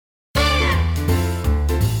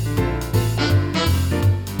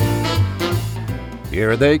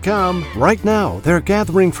Here they come. Right now, they're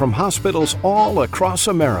gathering from hospitals all across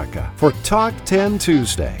America for Talk 10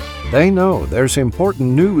 Tuesday. They know there's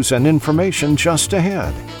important news and information just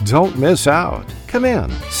ahead. Don't miss out. Come in,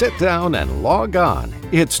 sit down, and log on.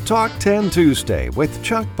 It's Talk 10 Tuesday with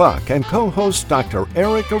Chuck Buck and co-host Dr.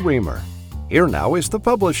 Erica Reamer. Here now is the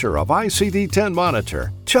publisher of ICD-10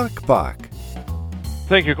 Monitor, Chuck Buck.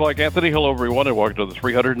 Thank you, Clark Anthony. Hello, everyone, and welcome to the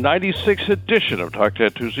 396th edition of Talk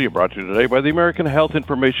 10 Tuesday, brought to you today by the American Health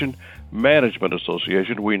Information Management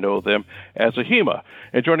Association. We know them as AHIMA.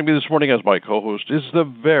 And joining me this morning as my co-host is the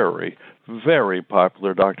very, very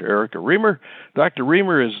popular Dr. Erica Reamer. Dr.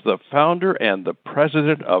 Reamer is the founder and the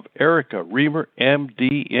president of Erica Reamer,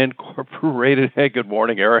 MD Incorporated. Hey, good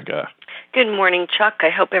morning, Erica. Good morning, Chuck. I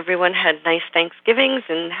hope everyone had nice Thanksgivings,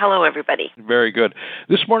 and hello, everybody. Very good.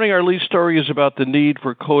 This morning, our lead story is about the need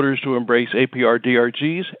for coders to embrace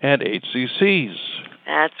APR-DRGs and HCCs.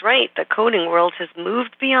 That's right. The coding world has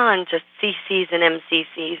moved beyond just CCs and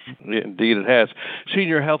MCCs. Indeed, it has.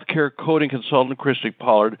 Senior healthcare coding consultant Christy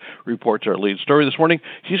Pollard reports our lead story this morning.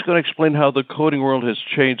 She's going to explain how the coding world has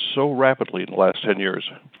changed so rapidly in the last 10 years.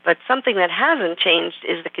 But something that hasn't changed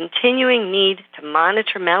is the continuing need to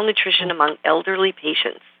monitor malnutrition among elderly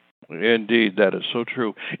patients. Indeed, that is so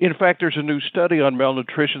true. In fact, there's a new study on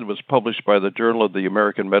malnutrition that was published by the Journal of the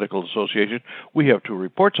American Medical Association. We have 2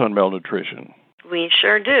 reports on malnutrition. We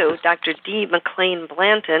sure do. Dr. D. McLean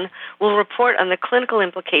Blanton will report on the clinical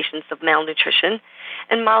implications of malnutrition,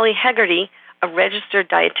 and Molly Hegarty, a registered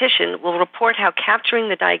dietitian, will report how capturing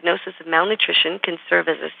the diagnosis of malnutrition can serve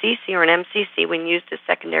as a CC or an MCC when used as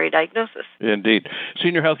secondary diagnosis. Indeed.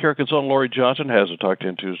 Senior healthcare consultant Lori Johnson has a Talk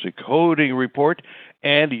 10 Tuesday coding report,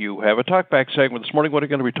 and you have a talkback segment this morning. What are you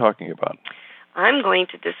going to be talking about? I'm going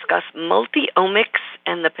to discuss multi-omics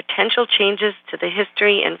and the potential changes to the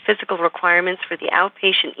history and physical requirements for the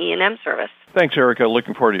outpatient E&M service. Thanks, Erica.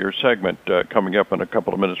 Looking forward to your segment coming up in a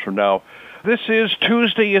couple of minutes from now. This is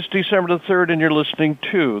Tuesday. It's December the 3rd, and you're listening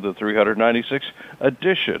to the 396th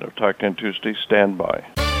edition of Talk 10 Tuesday. Stand by.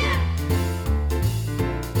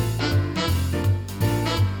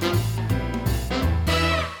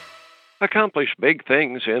 Accomplish big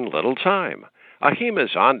things in little time.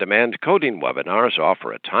 AHIMA's on-demand coding webinars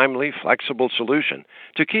offer a timely, flexible solution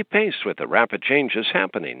to keep pace with the rapid changes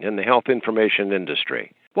happening in the health information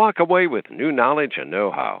industry. Walk away with new knowledge and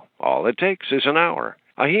know-how. All it takes is an hour.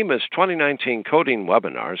 AHIMA's 2019 coding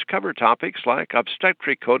webinars cover topics like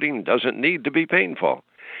obstetric coding doesn't need to be painful,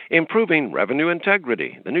 improving revenue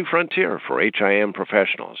integrity, the new frontier for HIM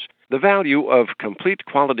professionals, the value of complete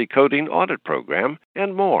quality coding audit program,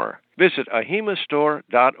 and more. Visit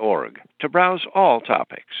ahimastore.org to browse all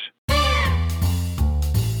topics.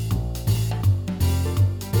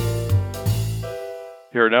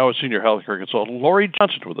 Here now is Senior Healthcare Consultant Lori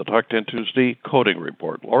Johnson with the Talk 10 Tuesday Coding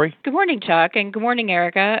Report. Lori? Good morning, Chuck, and good morning,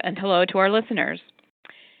 Erica, and hello to our listeners.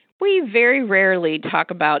 We very rarely talk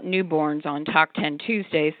about newborns on Talk 10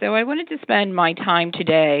 Tuesday, so I wanted to spend my time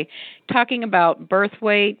today talking about birth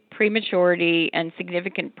weight, prematurity, and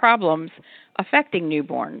significant problems affecting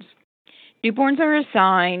newborns. Newborns are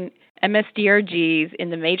assigned MS-DRGs in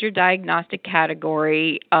the major diagnostic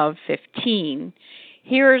category of 15.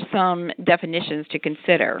 Here are some definitions to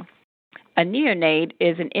consider. A neonate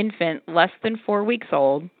is an infant less than 4 weeks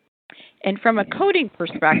old. And from a coding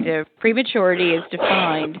perspective, prematurity is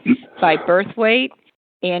defined by birth weight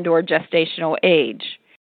and or gestational age.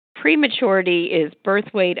 Prematurity is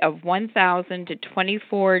birth weight of 1,000 to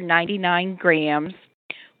 2,499 grams,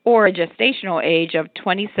 or a gestational age of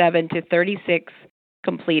 27 to 36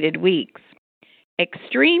 completed weeks.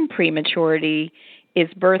 Extreme prematurity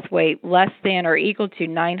is birth weight less than or equal to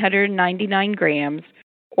 999 grams,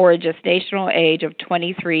 or a gestational age of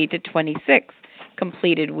 23 to 26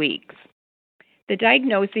 completed weeks. The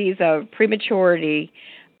diagnoses of prematurity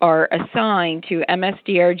are assigned to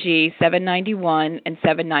MS-DRG 791 and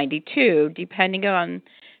 792, depending on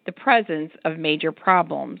the presence of major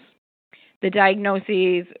problems. The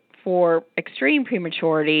diagnoses for extreme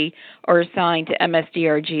prematurity are assigned to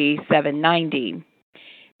MS-DRG 790.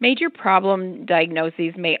 Major problem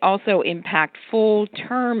diagnoses may also impact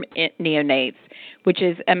full-term neonates, which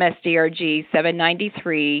is MS-DRG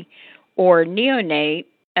 793, or neonate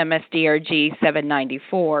MS-DRG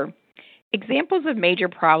 794. Examples of major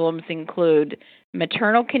problems include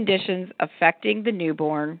maternal conditions affecting the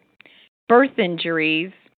newborn, birth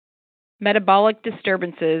injuries, metabolic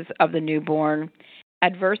disturbances of the newborn,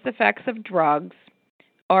 adverse effects of drugs,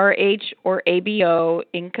 RH or ABO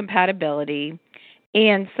incompatibility,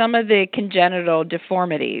 and some of the congenital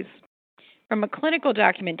deformities. From a clinical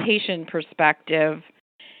documentation perspective,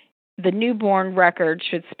 the newborn record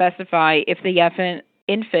should specify if the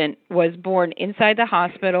infant was born inside the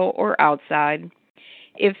hospital or outside,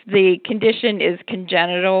 if the condition is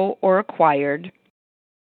congenital or acquired,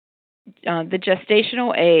 the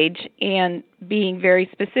gestational age, and being very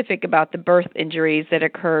specific about the birth injuries that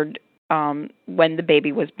occurred when the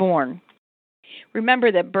baby was born.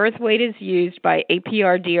 Remember that birth weight is used by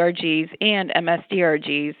APR-DRGs and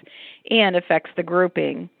MS-DRGs and affects the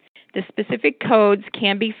grouping. The specific codes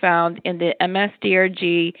can be found in the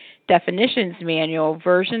MS-DRG Definitions Manual,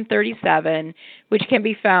 version 37, which can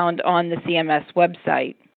be found on the CMS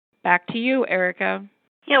website. Back to you, Erica.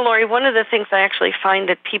 Yeah, Lori, one of the things I actually find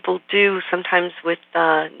that people do sometimes with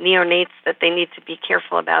neonates that they need to be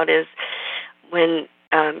careful about is when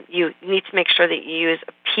you need to make sure that you use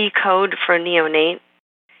a P code for a neonate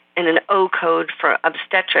and an O code for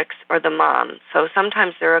obstetrics or the mom. So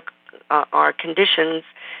sometimes there are conditions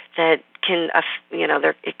that can,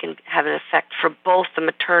 it can have an effect for both the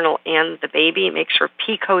maternal and the baby. Make sure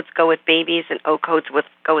P codes go with babies and O codes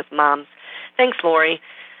go with moms. Thanks, Lori.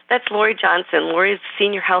 That's Lori Johnson. Lori is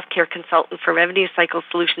Senior Healthcare Consultant for Revenue Cycle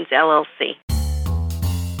Solutions, LLC.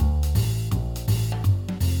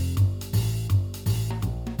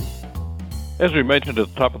 As we mentioned at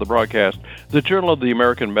the top of the broadcast, the Journal of the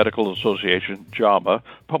American Medical Association, JAMA,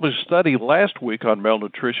 published a study last week on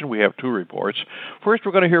malnutrition. We have 2 reports. First,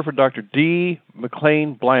 we're going to hear from Dr. D.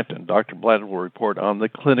 McLean Blanton. Dr. Blanton will report on the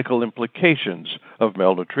clinical implications of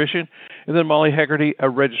malnutrition. And then Molly Hegarty, a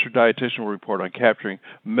registered dietitian, will report on capturing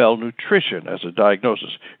malnutrition as a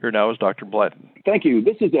diagnosis. Here now is Dr. Blanton. Thank you.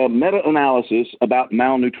 This is a meta-analysis about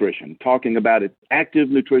malnutrition, talking about its active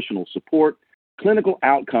nutritional support, clinical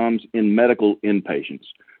outcomes in medical inpatients.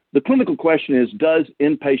 The clinical question is, does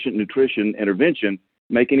inpatient nutrition intervention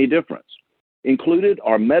make any difference? Included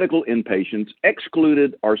are medical inpatients,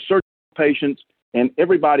 excluded are surgical patients, and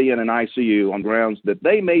everybody in an ICU on grounds that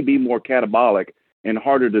they may be more catabolic and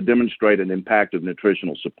harder to demonstrate an impact of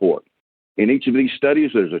nutritional support. In each of these studies,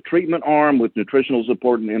 there's a treatment arm with nutritional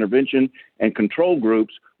support and intervention and control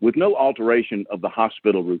groups with no alteration of the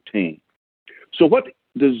hospital routine. So what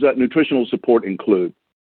does nutritional support include?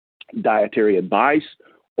 Dietary advice,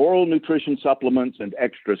 oral nutrition supplements and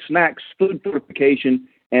extra snacks, food fortification,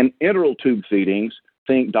 and enteral tube feedings,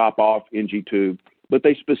 think DOP-OFF, NG tube, but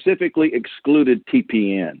they specifically excluded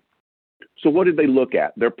TPN. So what did they look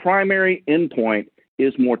at? Their primary endpoint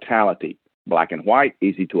is mortality. Black and white,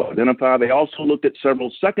 easy to identify. They also looked at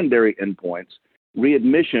several secondary endpoints,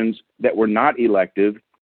 readmissions that were not elective,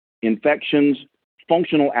 infections,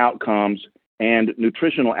 functional outcomes, and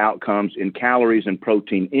nutritional outcomes in calories and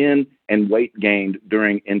protein in and weight gained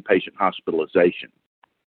during inpatient hospitalization.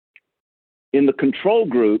 In the control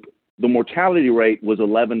group, the mortality rate was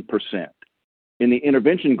 11%. In the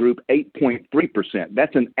intervention group, 8.3%.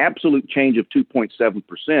 That's an absolute change of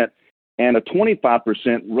 2.7% and a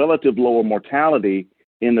 25% relative lower mortality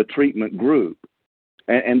in the treatment group.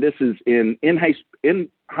 And this is in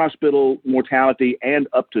hospital mortality and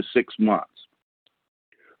up to 6 months.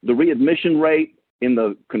 The readmission rate in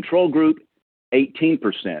the control group,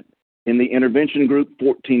 18%. In the intervention group,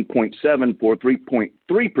 14.7 for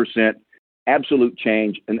 3.3% absolute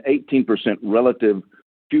change and 18% relative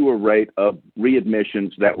fewer rate of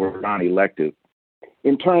readmissions that were non-elective.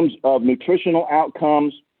 In terms of nutritional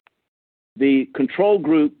outcomes, the control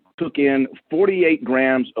group took in 48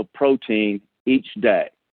 grams of protein each day.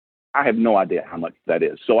 I have no idea how much that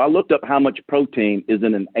is. So I looked up how much protein is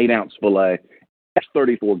in an 8-ounce filet. That's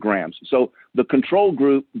 34 grams. So the control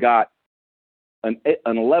group got an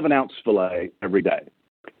 11-ounce filet every day.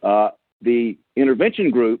 The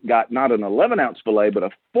intervention group got not an 11-ounce filet, but a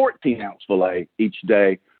 14-ounce filet each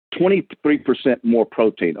day, 23% more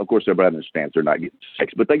protein. Of course, everybody understands they're not getting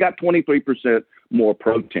 6, but they got 23% more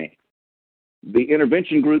protein. The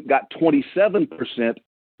intervention group got 27%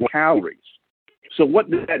 calories. So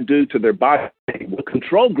what did that do to their body? The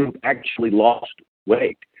control group actually lost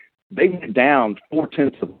weight. They went down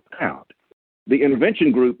 0.4 pounds. The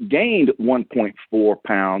intervention group gained 1.4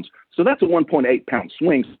 pounds. So that's a 1.8 pound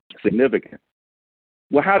swing, significant.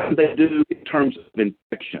 Well, how did they do in terms of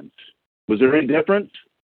infections? Was there any difference?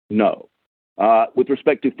 No. With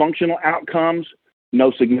respect to functional outcomes,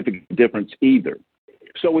 no significant difference either.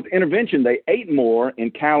 So with intervention, they ate more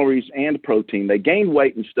in calories and protein. They gained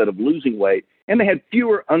weight instead of losing weight, and they had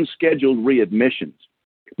fewer unscheduled readmissions.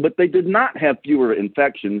 But they did not have fewer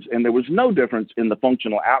infections, and there was no difference in the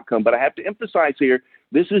functional outcome. But I have to emphasize here,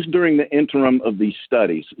 this is during the interim of these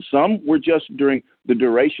studies. Some were just during the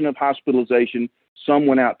duration of hospitalization. Some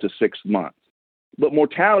went out to 6 months. But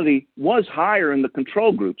mortality was higher in the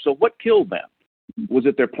control group. So what killed them? Was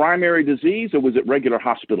it their primary disease, or was it regular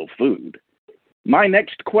hospital food? My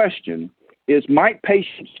next question is, might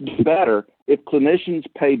patients do better if clinicians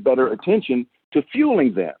paid better attention to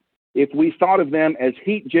fueling them? If we thought of them as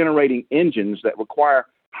heat-generating engines that require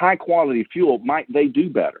high-quality fuel, might they do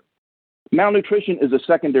better? Malnutrition is a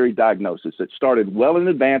secondary diagnosis that started well in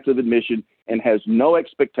advance of admission and has no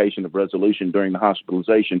expectation of resolution during the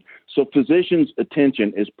hospitalization, so physicians'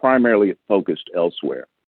 attention is primarily focused elsewhere.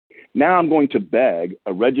 Now I'm going to beg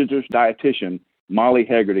a registered dietitian, Molly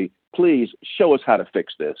Hegarty, please show us how to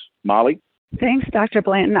fix this. Molly? Thanks, Dr.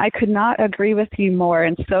 Blanton. I could not agree with you more,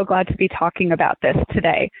 and so glad to be talking about this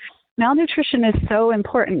today. Malnutrition is so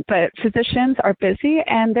important, but physicians are busy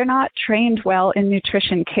and they're not trained well in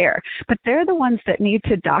nutrition care, but they're the ones that need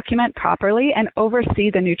to document properly and oversee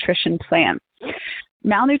the nutrition plan.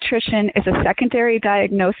 Malnutrition is a secondary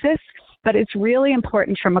diagnosis, but it's really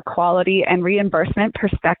important from a quality and reimbursement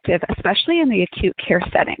perspective, especially in the acute care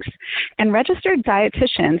settings. And registered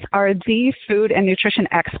dietitians are the food and nutrition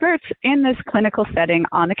experts in this clinical setting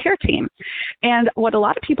on the care team. And what a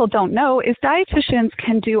lot of people don't know is dietitians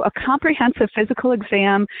can do a comprehensive physical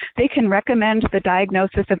exam, they can recommend the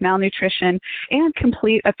diagnosis of malnutrition, and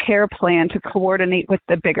complete a care plan to coordinate with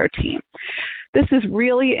the bigger team. This is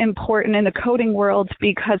really important in the coding world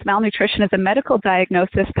because malnutrition is a medical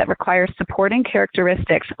diagnosis that requires supporting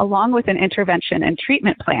characteristics along with an intervention and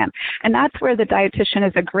treatment plan. And that's where the dietitian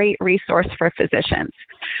is a great resource for physicians.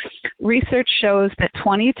 Research shows that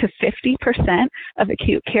 20 to 50% of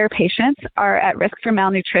acute care patients are at risk for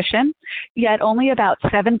malnutrition, yet only about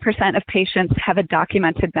 7% of patients have a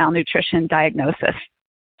documented malnutrition diagnosis.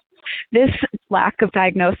 This lack of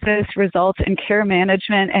diagnosis results in care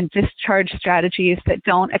management and discharge strategies that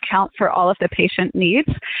don't account for all of the patient needs.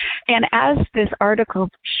 And as this article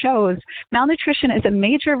shows, malnutrition is a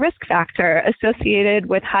major risk factor associated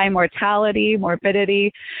with high mortality,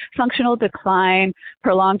 morbidity, functional decline,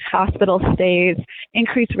 prolonged hospital stays,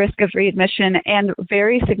 increased risk of readmission, and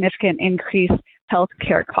very significant increased health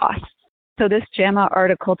care costs. So this JAMA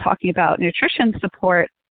article talking about nutrition support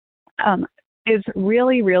is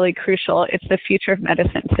really, really crucial. It's the future of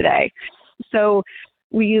medicine today. So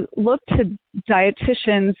we look to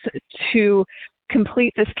dietitians to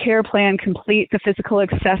complete this care plan, complete the physical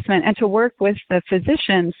assessment, and to work with the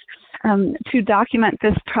physicians to document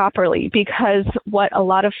this properly, because what a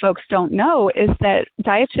lot of folks don't know is that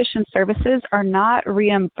dietitian services are not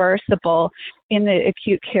reimbursable in the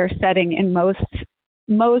acute care setting in most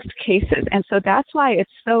cases. And so that's why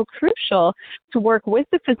it's so crucial to work with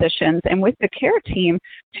the physicians and with the care team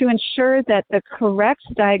to ensure that the correct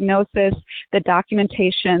diagnosis, the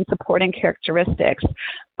documentation, supporting characteristics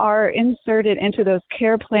are inserted into those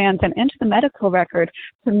care plans and into the medical record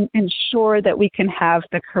to ensure that we can have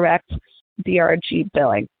the correct DRG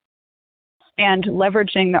billing. And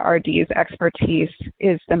leveraging the RD's expertise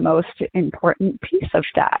is the most important piece of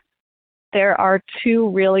that. There are two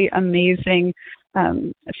really amazing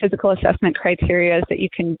physical assessment criteria that you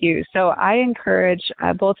can use. So I encourage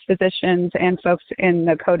both physicians and folks in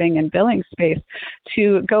the coding and billing space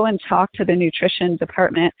to go and talk to the nutrition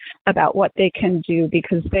department about what they can do,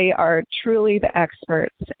 because they are truly the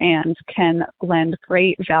experts and can lend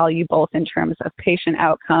great value both in terms of patient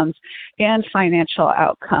outcomes and financial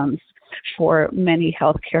outcomes for many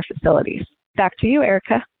healthcare facilities. Back to you,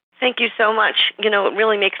 Erica. Thank you so much. It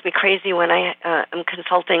really makes me crazy when I am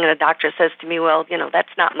consulting and a doctor says to me, well,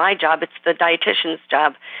 that's not my job, it's the dietitian's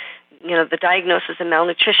job. The diagnosis of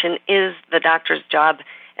malnutrition is the doctor's job,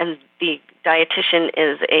 and the dietitian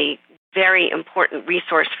is a very important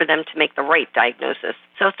resource for them to make the right diagnosis.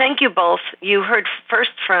 So thank you both. You heard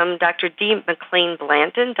first from Dr. D. McLean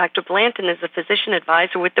Blanton. Dr. Blanton is a physician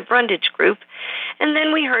advisor with the Brundage Group. And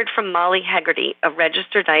then we heard from Molly Hegarty, a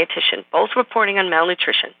registered dietitian, both reporting on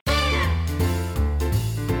malnutrition.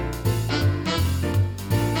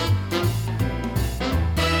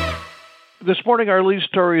 This morning, our lead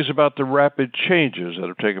story is about the rapid changes that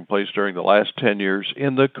have taken place during the last 10 years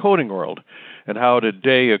in the coding world, and how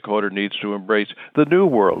today a coder needs to embrace the new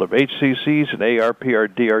world of HCCs and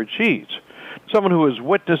APR-DRGs. Someone who has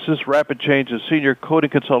witnessed this rapid change is senior coding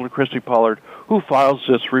consultant Christy Pollard, who files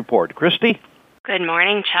this report. Christy? Good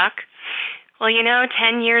morning, Chuck. Well,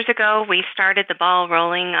 10 years ago, we started the ball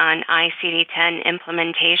rolling on ICD-10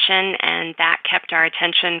 implementation, and that kept our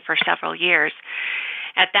attention for several years.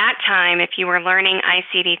 At that time, if you were learning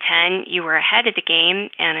ICD-10, you were ahead of the game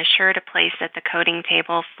and assured a place at the coding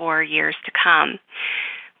table for years to come.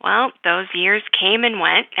 Well, those years came and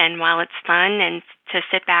went, and while it's fun and to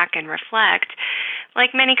sit back and reflect, like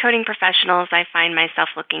many coding professionals, I find myself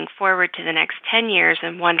looking forward to the next 10 years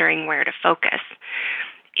and wondering where to focus.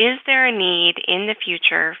 is there a need in the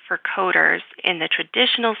future for coders in the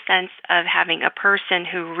traditional sense of having a person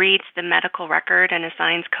who reads the medical record and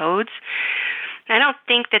assigns codes? I don't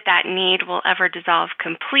think that need will ever dissolve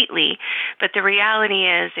completely, but the reality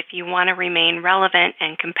is if you want to remain relevant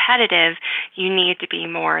and competitive, you need to be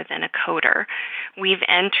more than a coder. We've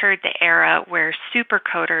entered the era where super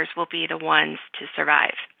coders will be the ones to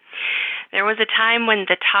survive. There was a time when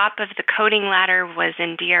the top of the coding ladder was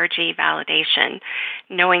in DRG validation,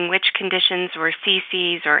 knowing which conditions were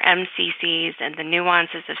CCs or MCCs and the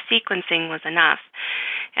nuances of sequencing was enough.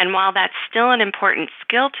 And while that's still an important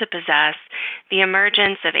skill to possess, the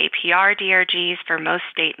emergence of APR-DRGs for most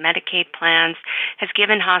state Medicaid plans has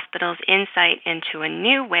given hospitals insight into a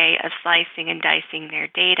new way of slicing and dicing their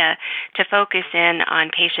data to focus in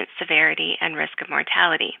on patient severity and risk of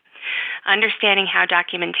mortality. Understanding how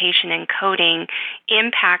documentation and coding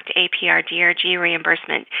impact APR-DRG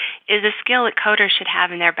reimbursement is a skill that coders should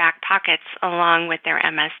have in their back pockets along with their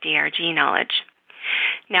MS-DRG knowledge.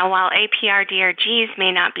 Now, while APR-DRGs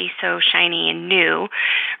may not be so shiny and new,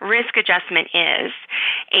 risk adjustment is.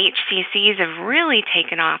 HCCs have really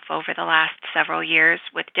taken off over the last several years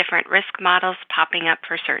with different risk models popping up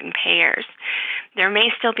for certain payers. There may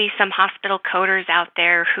still be some hospital coders out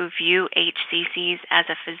there who view HCCs as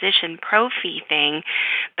a physician pro fee thing,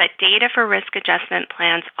 but data for risk adjustment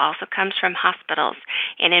plans also comes from hospitals.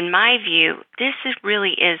 And in my view, this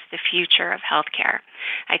really is the future of healthcare.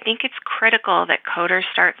 I think it's critical that coders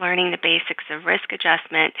start learning the basics of risk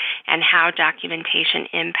adjustment and how documentation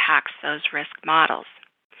impacts those risk models.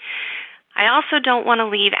 I also don't want to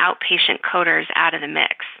leave outpatient coders out of the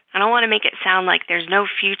mix. I don't want to make it sound like there's no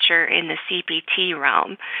future in the CPT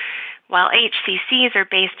realm. While HCCs are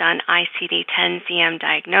based on ICD-10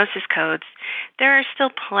 diagnosis codes, there are still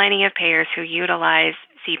plenty of payers who utilize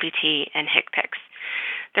CPT and HCPCS.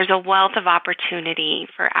 There's a wealth of opportunity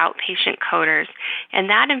for outpatient coders, and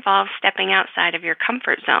that involves stepping outside of your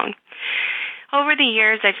comfort zone. Over the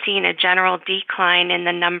years, I've seen a general decline in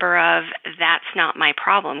the number of "that's not my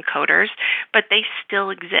problem" coders, but they still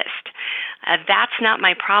exist. A "that's not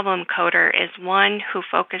my problem" coder is one who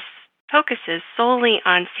focuses solely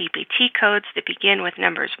on CPT codes that begin with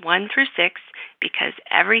numbers 1 through 6 because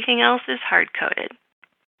everything else is hard-coded.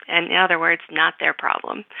 In other words, not their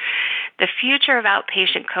problem. The future of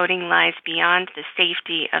outpatient coding lies beyond the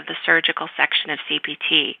safety of the surgical section of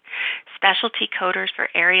CPT. Specialty coders for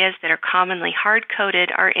areas that are commonly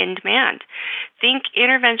hard-coded are in demand. Think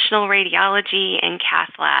interventional radiology and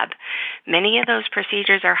cath lab. Many of those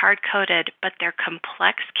procedures are hard-coded, but they're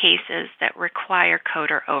complex cases that require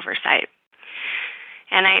coder oversight.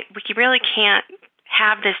 And we really can't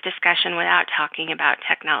have this discussion without talking about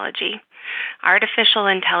technology. Artificial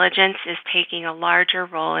intelligence is taking a larger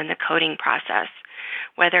role in the coding process,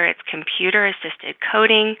 whether it's computer-assisted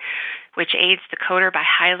coding, which aids the coder by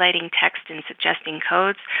highlighting text and suggesting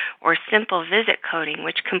codes, or simple visit coding,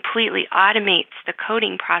 which completely automates the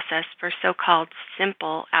coding process for so-called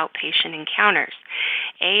simple outpatient encounters.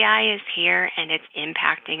 AI is here and it's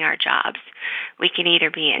impacting our jobs. We can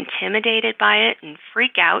either be intimidated by it and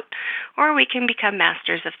freak out, or we can become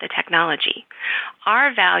masters of the technology.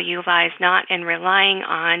 Our value lies not in relying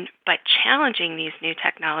on, but challenging these new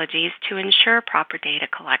technologies to ensure proper data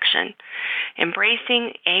collection.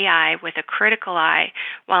 Embracing AI with a critical eye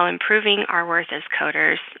while improving our worth as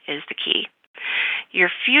coders is the key. Your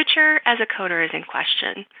future as a coder is in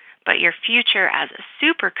question, but your future as a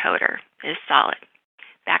super coder is solid.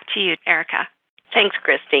 Back to you, Erica. Thanks,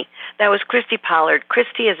 Christy. That was Christy Pollard.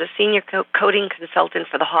 Christy is a senior coding consultant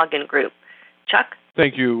for the Hagen Group. Chuck?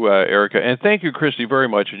 Thank you, Erica, and thank you, Christy, very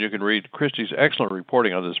much. And you can read Christy's excellent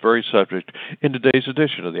reporting on this very subject in today's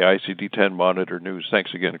edition of the ICD-10 Monitor News.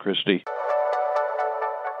 Thanks again, Christy.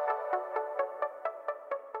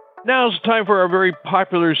 Now it's time for our very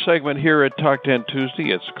popular segment here at Talk 10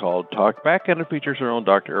 Tuesday. It's called Talk Back, and it features our own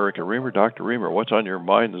Dr. Erica Remer. Dr. Remer, what's on your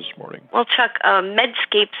mind this morning? Well, Chuck, a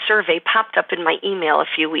Medscape survey popped up in my email a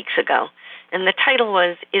few weeks ago, and the title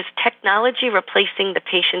was, "Is Technology Replacing the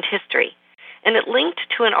Patient History?" And it linked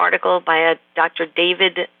to an article by a Dr.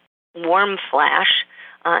 David Warmflash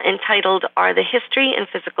entitled, "Are the History and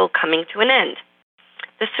Physical Coming to an End?"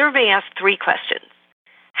 The survey asked 3 questions.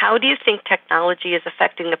 How do you think technology is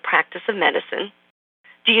affecting the practice of medicine?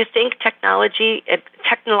 Do you think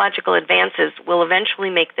technological advances will eventually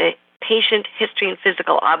make the patient history and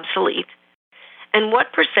physical obsolete? And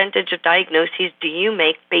what percentage of diagnoses do you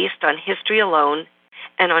make based on history alone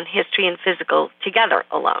and on history and physical together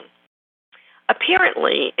alone?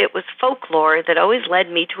 Apparently, it was folklore that always led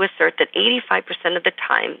me to assert that 85% of the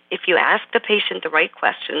time, if you ask the patient the right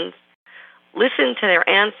questions, listen to their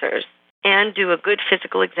answers, and do a good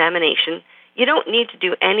physical examination, you don't need to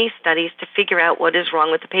do any studies to figure out what is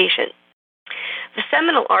wrong with the patient. The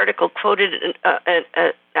seminal article quoted,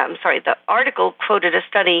 the article quoted a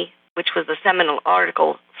study, which was a seminal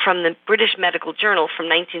article from the British Medical Journal from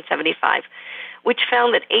 1975, which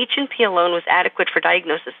found that H&P alone was adequate for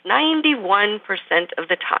diagnosis 91% of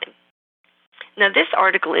the time. Now, this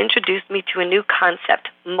article introduced me to a new concept,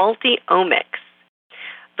 multi-omics.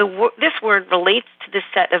 This word relates to the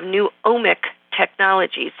set of new omic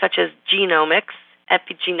technologies such as genomics,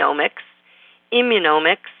 epigenomics,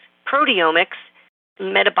 immunomics, proteomics,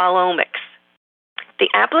 and metabolomics. The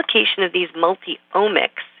application of these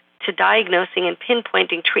multi-omics to diagnosing and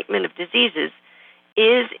pinpointing treatment of diseases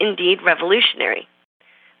is indeed revolutionary.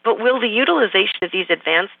 But will the utilization of these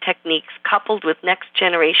advanced techniques coupled with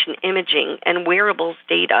next-generation imaging and wearables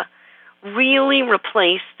data really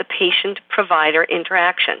replace the patient-provider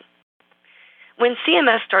interaction? When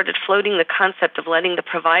CMS started floating the concept of letting the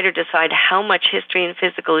provider decide how much history and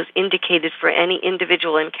physical is indicated for any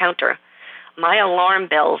individual encounter, my alarm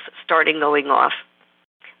bells started going off.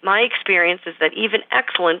 My experience is that even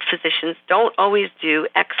excellent physicians don't always do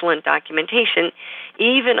excellent documentation,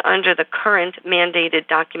 even under the current mandated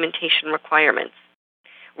documentation requirements.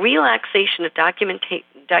 Relaxation of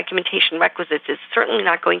documentation requisites is certainly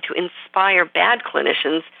not going to inspire bad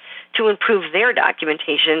clinicians to improve their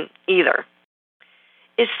documentation either.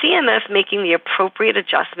 Is CMS making the appropriate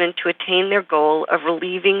adjustment to attain their goal of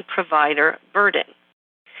relieving provider burden?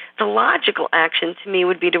 The logical action to me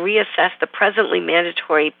would be to reassess the presently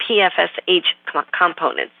mandatory PFSH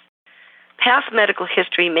components. Past medical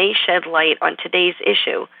history may shed light on today's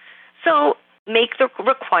issue, so make the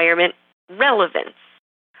requirement relevant.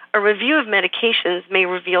 A review of medications may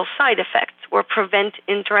reveal side effects or prevent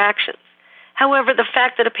interactions. However, the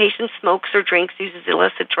fact that a patient smokes or drinks, uses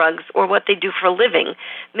illicit drugs, or what they do for a living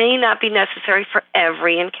may not be necessary for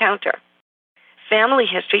every encounter. Family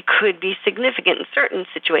history could be significant in certain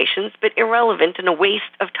situations, but irrelevant and a waste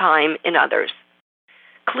of time in others.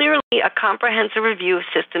 Clearly, a comprehensive review of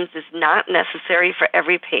systems is not necessary for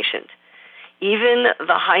every patient, even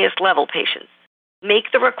the highest level patients.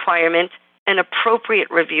 Make the requirement an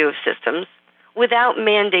appropriate review of systems without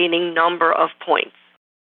mandating number of points.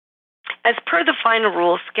 As per the final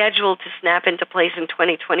rule scheduled to snap into place in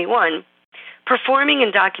 2021, performing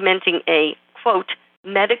and documenting a, quote,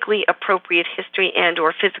 medically appropriate history and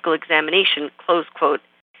or physical examination, close quote,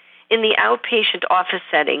 in the outpatient office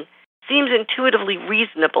setting seems intuitively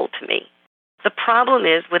reasonable to me. The problem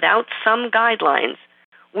is, without some guidelines,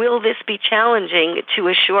 will this be challenging to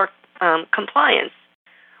assure compliance?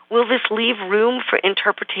 Will this leave room for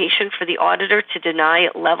interpretation for the auditor to deny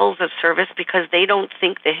levels of service because they don't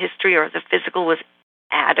think the history or the physical was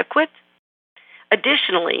adequate?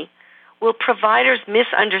 Additionally, will providers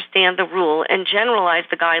misunderstand the rule and generalize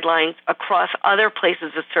the guidelines across other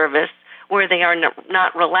places of service where they are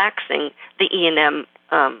not relaxing the E&M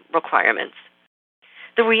requirements?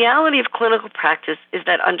 The reality of clinical practice is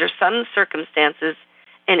that under some circumstances,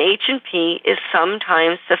 an H&P is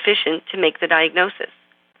sometimes sufficient to make the diagnosis.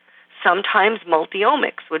 Sometimes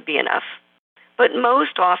multi-omics would be enough, but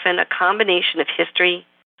most often a combination of history,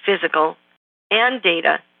 physical, and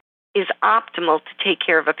data is optimal to take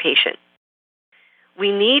care of a patient.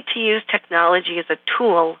 We need to use technology as a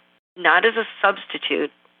tool, not as a substitute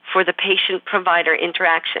for the patient-provider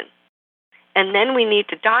interaction. And then we need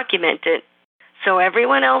to document it so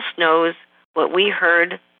everyone else knows what we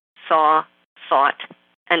heard, saw, thought,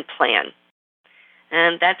 and planned.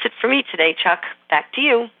 And that's it for me today, Chuck. Back to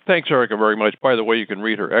you. Thanks, Erica, very much. By the way, you can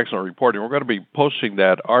read her excellent reporting. We're going to be posting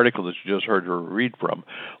that article that you just heard her read from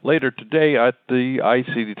later today at the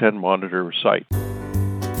ICD-10 Monitor site.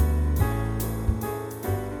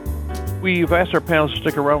 We've asked our panelists to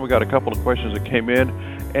stick around. We've got a couple of questions that came in.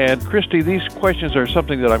 And, Christy, these questions are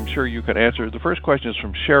something that I'm sure you can answer. The first question is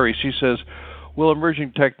from Sherry. She says, will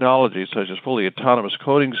emerging technologies such as fully autonomous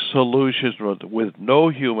coding solutions with no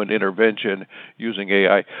human intervention using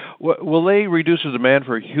AI, will they reduce the demand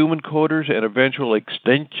for human coders and eventual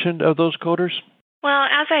extinction of those coders? Well,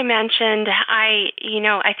 as I mentioned, I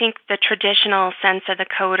think the traditional sense of the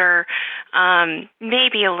coder may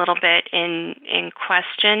be a little bit in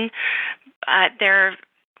question.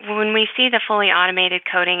 When we see the fully automated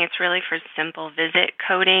coding, it's really for simple visit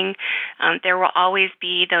coding. There will always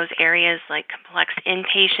be those areas like complex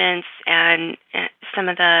inpatients and some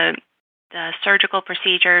of the surgical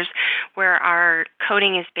procedures where our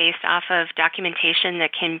coding is based off of documentation that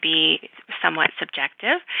can be somewhat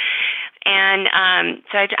subjective. And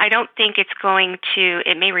so I don't think it's going to,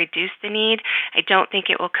 it may reduce the need. I don't think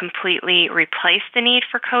it will completely replace the need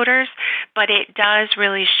for coders, but it does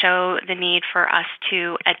really show the need for us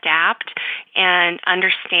to adapt and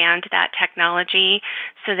understand that technology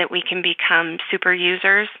so that we can become super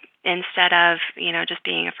users instead of, just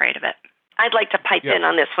being afraid of it. I'd like to pipe in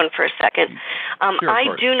on this one for a second. Sure,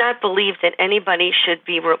 I do not believe that anybody should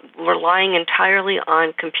be relying entirely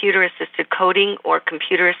on computer-assisted coding or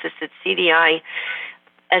computer-assisted CDI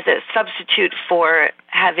as a substitute for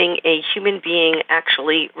having a human being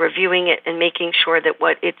actually reviewing it and making sure that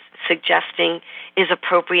what it's suggesting is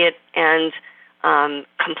appropriate and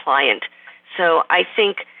compliant. So I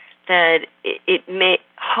think that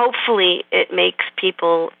hopefully it makes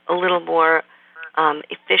people a little more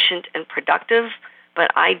efficient and productive,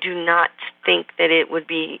 but I do not think that it would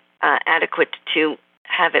be adequate to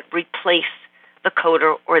have it replace the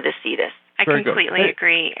coder or the CDIS. I completely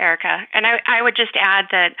agree, Erica. And I would just add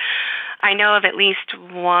that I know of at least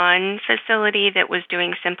one facility that was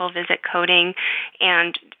doing simple visit coding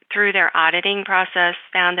and through their auditing process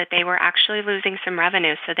found that they were actually losing some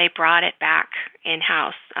revenue, so they brought it back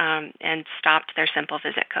in-house and stopped their simple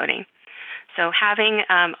visit coding. So having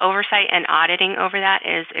oversight and auditing over that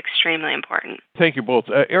is extremely important. Thank you both.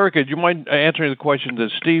 Erica, do you mind answering the question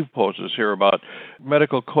that Steve poses here about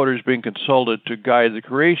medical coders being consulted to guide the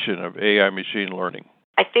creation of AI machine learning?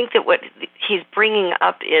 I think that what he's bringing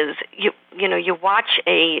up is, you watch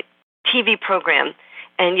a TV program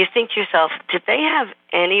and you think to yourself, did they have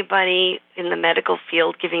anybody in the medical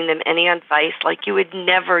field giving them any advice? Like, you would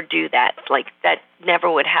never do that. Like, that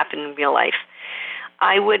never would happen in real life.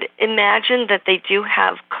 I would imagine that they do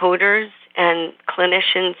have coders and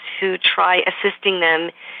clinicians who try assisting them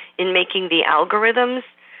in making the algorithms,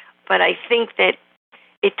 but I think that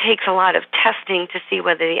it takes a lot of testing to see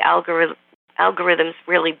whether the algorithms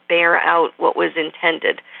really bear out what was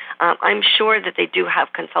intended. I'm sure that they do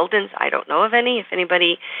have consultants. I don't know of any. If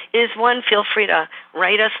anybody is one, feel free to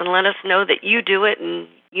write us and let us know that you do it and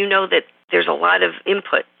you know that there's a lot of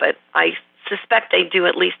input, but I suspect they do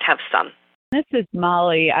at least have some. This is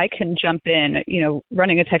Molly. I can jump in,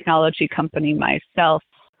 running a technology company myself.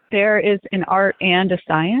 There is an art and a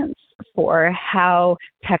science for how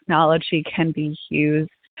technology can be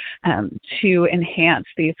used to enhance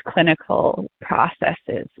these clinical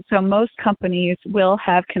processes. So most companies will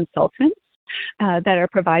have consultants that are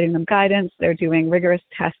providing them guidance. They're doing rigorous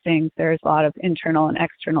testing. There's a lot of internal and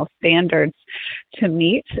external standards to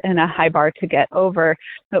meet and a high bar to get over.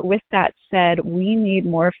 But with that said, we need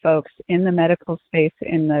more folks in the medical space,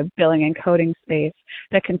 in the billing and coding space,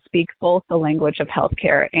 that can speak both the language of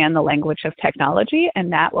healthcare and the language of technology,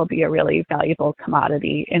 and that will be a really valuable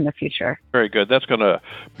commodity in the future. Very good. That's going to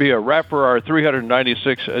be a wrap for our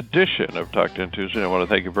 396th edition of Talk 10 Tuesday. I want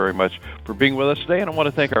to thank you very much for being with us today, and I want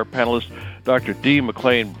to thank our panelists, Dr. D.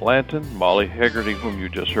 McLean Blanton, Molly Hegarty, whom you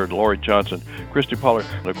just heard, Lori Johnson, Christy Pollard,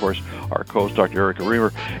 and of course, our co-host, Dr. Erica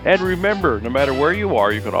Reamer. And remember, no matter where you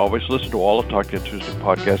are, you can always listen to all of Talk 10 Tuesday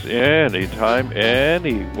podcasts anytime,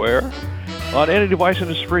 anywhere, on any device, and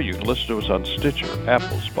it's free. You can listen to us on Stitcher,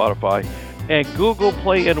 Apple, Spotify, and Google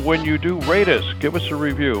Play. And when you do, rate us. Give us a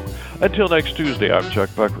review. Until next Tuesday, I'm Chuck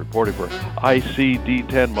Buck reporting for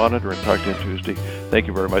ICD-10 Monitor and Talk 10 Tuesday. Thank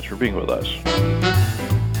you very much for being with us.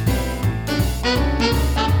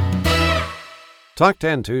 Talk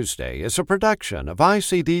 10 Tuesday is a production of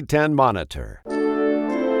ICD-10 Monitor.